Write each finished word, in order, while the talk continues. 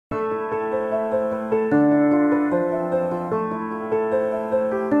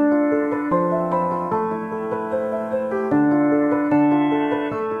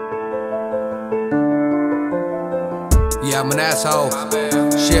Yeah, I'm an asshole.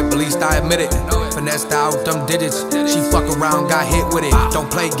 Shit, but at least I admit it. Finessed out them digits. She fuck around, got hit with it. Don't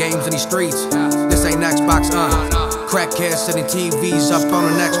play games in these streets. This ain't Xbox, Crackheads sitting TVs up on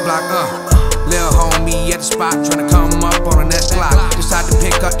the next block, Lil' homie at the spot, tryna come up on the next block. Decided to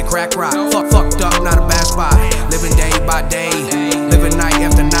pick up the crack rock. Fucked up, not a bad spot. Living day by day, living night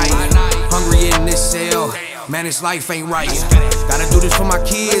after night. Hungry in this cell, man, this life ain't right. Gotta do this for my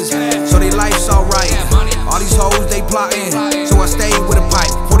kids, so they life's alright. All these hoes, they plotting, so I stay with a pipe.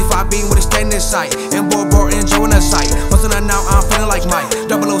 45 beam with a stainless sight, and boy brought enjoying the sight. Wasn't I now, I'm feeling like Mike.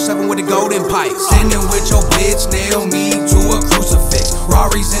 007 with the golden pipe. Sitting with your bitch, nail me to a crucifix.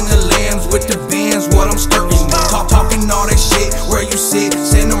 Rari's in the lambs with the bins, what I'm skirting. Talking all that shit, where you sit,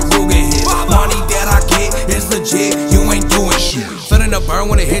 send them Rugen hits. Money that I get is legit, you ain't doing shit. Feeling the burn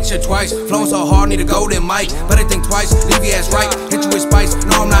when it hits you twice. Flowing so hard, need a golden mic. Better think twice, leave your ass right. Hit you with spice,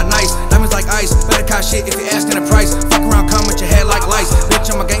 no I'm not nice. Diamonds like ice, better cop shit if you're asking the price. Fuck around, come with your head like lice. Bitch,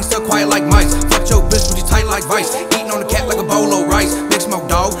 I'm a gangster, quiet like mice. Fuck your bitch, with you tight like vice. Eating on the cat like a bolo rice. Big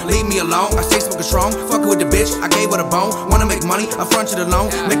smoke dog, leave me alone. I stay smoking strong, fucking with the bitch, I gave her the bone. Wanna make money, I front you the loan.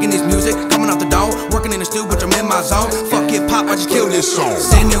 Making this music, coming off the dome. Working in the stew, but I'm in my zone. Fuck it, pop, I just killed this song.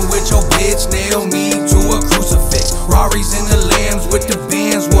 Sitting with your bitch, nail me to a crucifix. Rari's in the lambs with the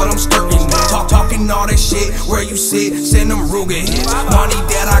bins, what I'm skirting. Talking all that shit, where you sit, send them Rugen hits. Money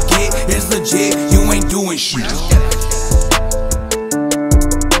that I get is legit, you ain't doing shit.